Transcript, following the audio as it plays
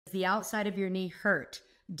the outside of your knee hurt?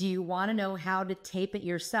 Do you want to know how to tape it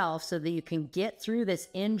yourself so that you can get through this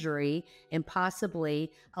injury and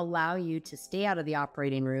possibly allow you to stay out of the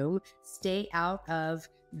operating room, stay out of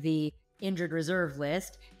the injured reserve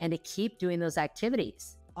list, and to keep doing those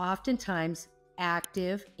activities? Oftentimes,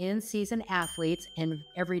 active in-season athletes and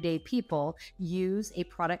everyday people use a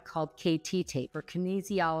product called KT tape, or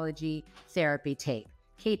Kinesiology Therapy Tape,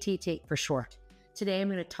 KT tape for short. Today, I'm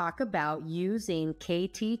going to talk about using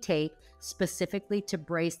KT tape specifically to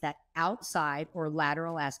brace that outside or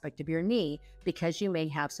lateral aspect of your knee because you may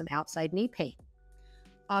have some outside knee pain.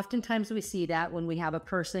 Oftentimes, we see that when we have a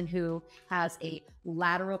person who has a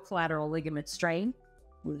lateral collateral ligament strain,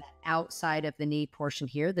 that outside of the knee portion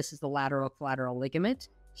here. This is the lateral collateral ligament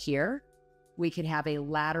here. We could have a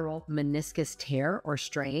lateral meniscus tear or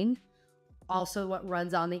strain. Also, what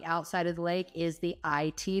runs on the outside of the leg is the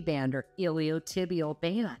IT band or iliotibial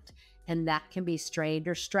band, and that can be strained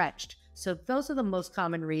or stretched. So those are the most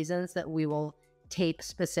common reasons that we will tape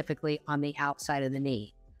specifically on the outside of the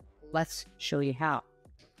knee. Let's show you how.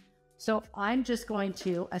 So I'm just going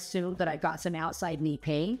to assume that I've got some outside knee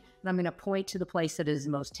pain, and I'm going to point to the place that is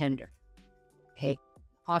most tender. Okay,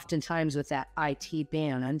 oftentimes with that IT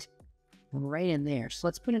band, right in there. So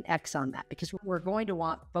let's put an X on that because we're going to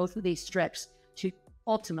want both of these strips to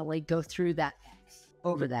ultimately go through that X,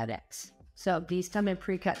 over that X. So these come in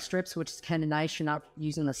pre-cut strips, which is kind of nice. You're not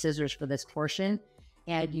using the scissors for this portion.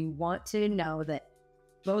 And you want to know that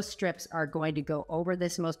both strips are going to go over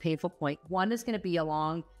this most painful point. One is going to be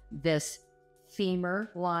along this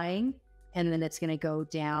femur line, and then it's going to go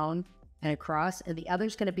down and across. And the other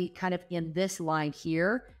is going to be kind of in this line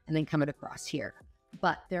here and then coming across here.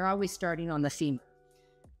 But they're always starting on the femur.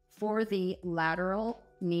 For the lateral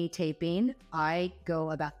knee taping, I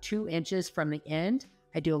go about 2 inches from the end.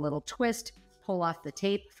 I do a little twist, pull off the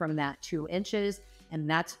tape from that 2 inches, and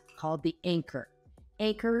that's called the anchor.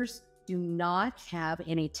 Anchors do not have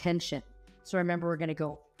any tension. So remember, we're going to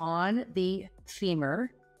go on the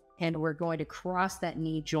femur, and we're going to cross that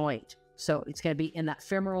knee joint. So it's going to be in that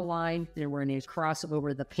femoral line, then we're going to cross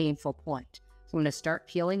over the painful point. So I'm going to start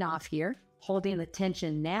peeling off here, holding the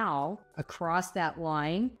tension now across that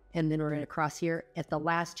line, and then we're going to cross here. At the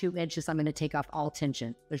last 2 inches, I'm going to take off all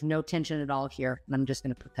tension. There's no tension at all here, and I'm just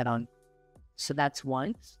going to put that on. So that's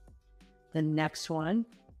one. The next one,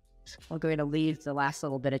 I'm going to leave the last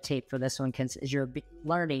little bit of tape for this one because as you're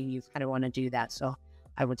learning, you kind of want to do that. So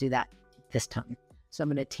I will do that this time. So I'm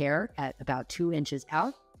going to tear at about 2 inches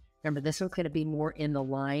out. Remember, this one's going to be more in the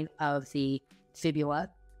line of the fibula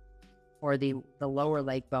or the lower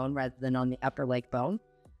leg bone rather than on the upper leg bone.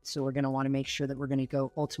 So we're going to want to make sure that we're going to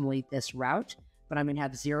go ultimately this route, but I'm going to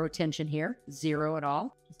have zero tension here, zero at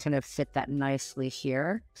all. It's going to fit that nicely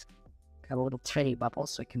here. Got a little tiny bubble,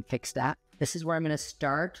 so I can fix that. This is where I'm going to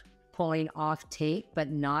start pulling off tape, but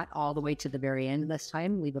not all the way to the very end this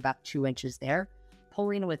time. Leave about 2 inches there.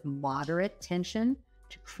 Pulling with moderate tension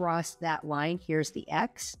to cross that line. Here's the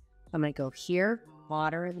X. I'm going to go here,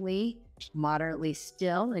 moderately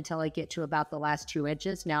still until I get to about the last 2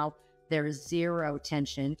 inches. Now there's zero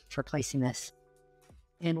tension for placing this.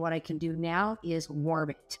 And what I can do now is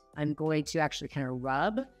warm it. I'm going to actually kind of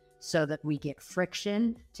rub so that we get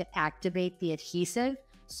friction to activate the adhesive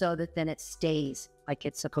so that then it stays like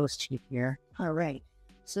it's supposed to here. All right.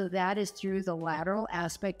 So that is through the lateral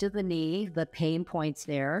aspect of the knee, the pain points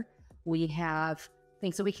there. We have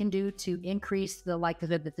things that we can do to increase the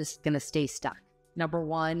likelihood that this is going to stay stuck. Number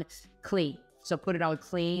one, clean. So put it on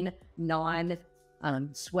clean,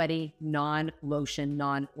 non-sweaty, non-lotion,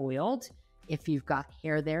 non-oiled. If you've got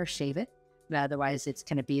hair there, shave it. Otherwise, it's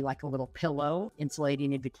going to be like a little pillow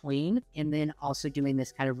insulating in between. And then also doing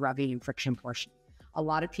this kind of rubbing and friction portion. A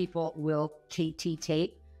lot of people will KT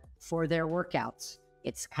tape for their workouts.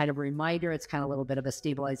 It's kind of a reminder. It's kind of a little bit of a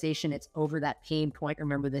stabilization. It's over that pain point.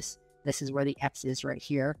 Remember this is where the X is right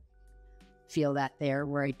here. Feel that there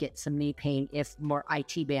where I get some knee pain if more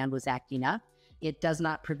IT band was acting up. It does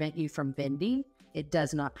not prevent you from bending. It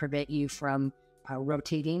does not prevent you from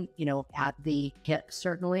rotating, at the hip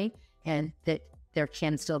certainly, and that there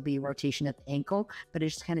can still be rotation at the ankle, but it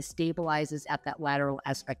just kind of stabilizes at that lateral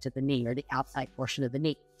aspect of the knee or the outside portion of the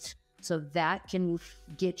knee. So that can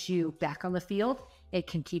get you back on the field. It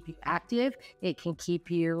can keep you active. It can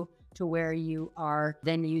keep you to where you are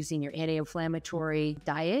then using your anti-inflammatory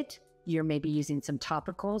diet. You're maybe using some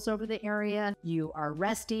topicals over the area. You are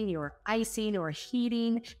resting, you're icing or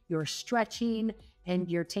heating, you're stretching, and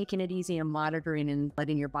you're taking it easy and monitoring and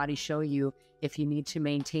letting your body show you if you need to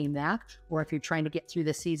maintain that, or if you're trying to get through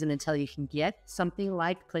the season until you can get something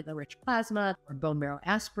like platelet-rich plasma or bone marrow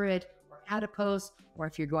aspirate or adipose, or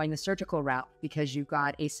if you're going the surgical route because you've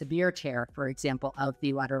got a severe tear, for example, of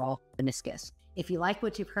the lateral meniscus. If you like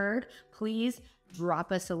what you've heard, please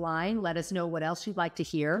drop us a line. Let us know what else you'd like to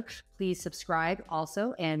hear. Please subscribe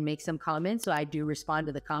also and make some comments. So I do respond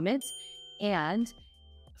to the comments. And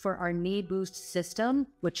for our knee boost system,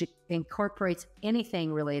 which incorporates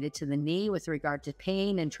anything related to the knee with regard to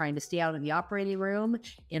pain and trying to stay out of the operating room,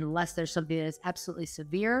 unless there's something that is absolutely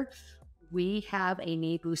severe, we have a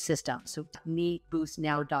knee boost system. So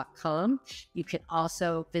kneeboostnow.com. You can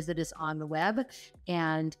also visit us on the web.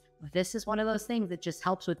 And this is one of those things that just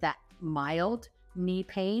helps with that mild knee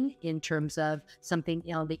pain in terms of something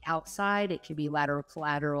on the outside. It can be lateral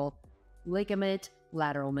collateral ligament,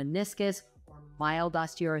 lateral meniscus, or mild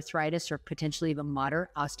osteoarthritis, or potentially even moderate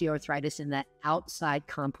osteoarthritis in that outside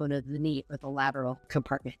component of the knee or the lateral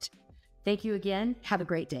compartment. Thank you again. Have a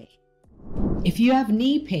great day. If you have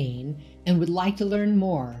knee pain and would like to learn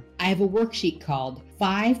more, I have a worksheet called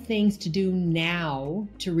 5 Things to Do Now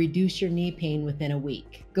to Reduce Your Knee Pain Within a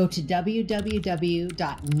Week. Go to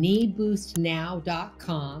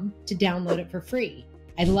www.kneeboostnow.com to download it for free.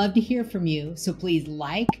 I'd love to hear from you, so please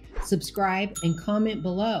like, subscribe, and comment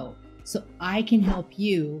below so I can help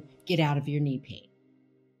you get out of your knee pain.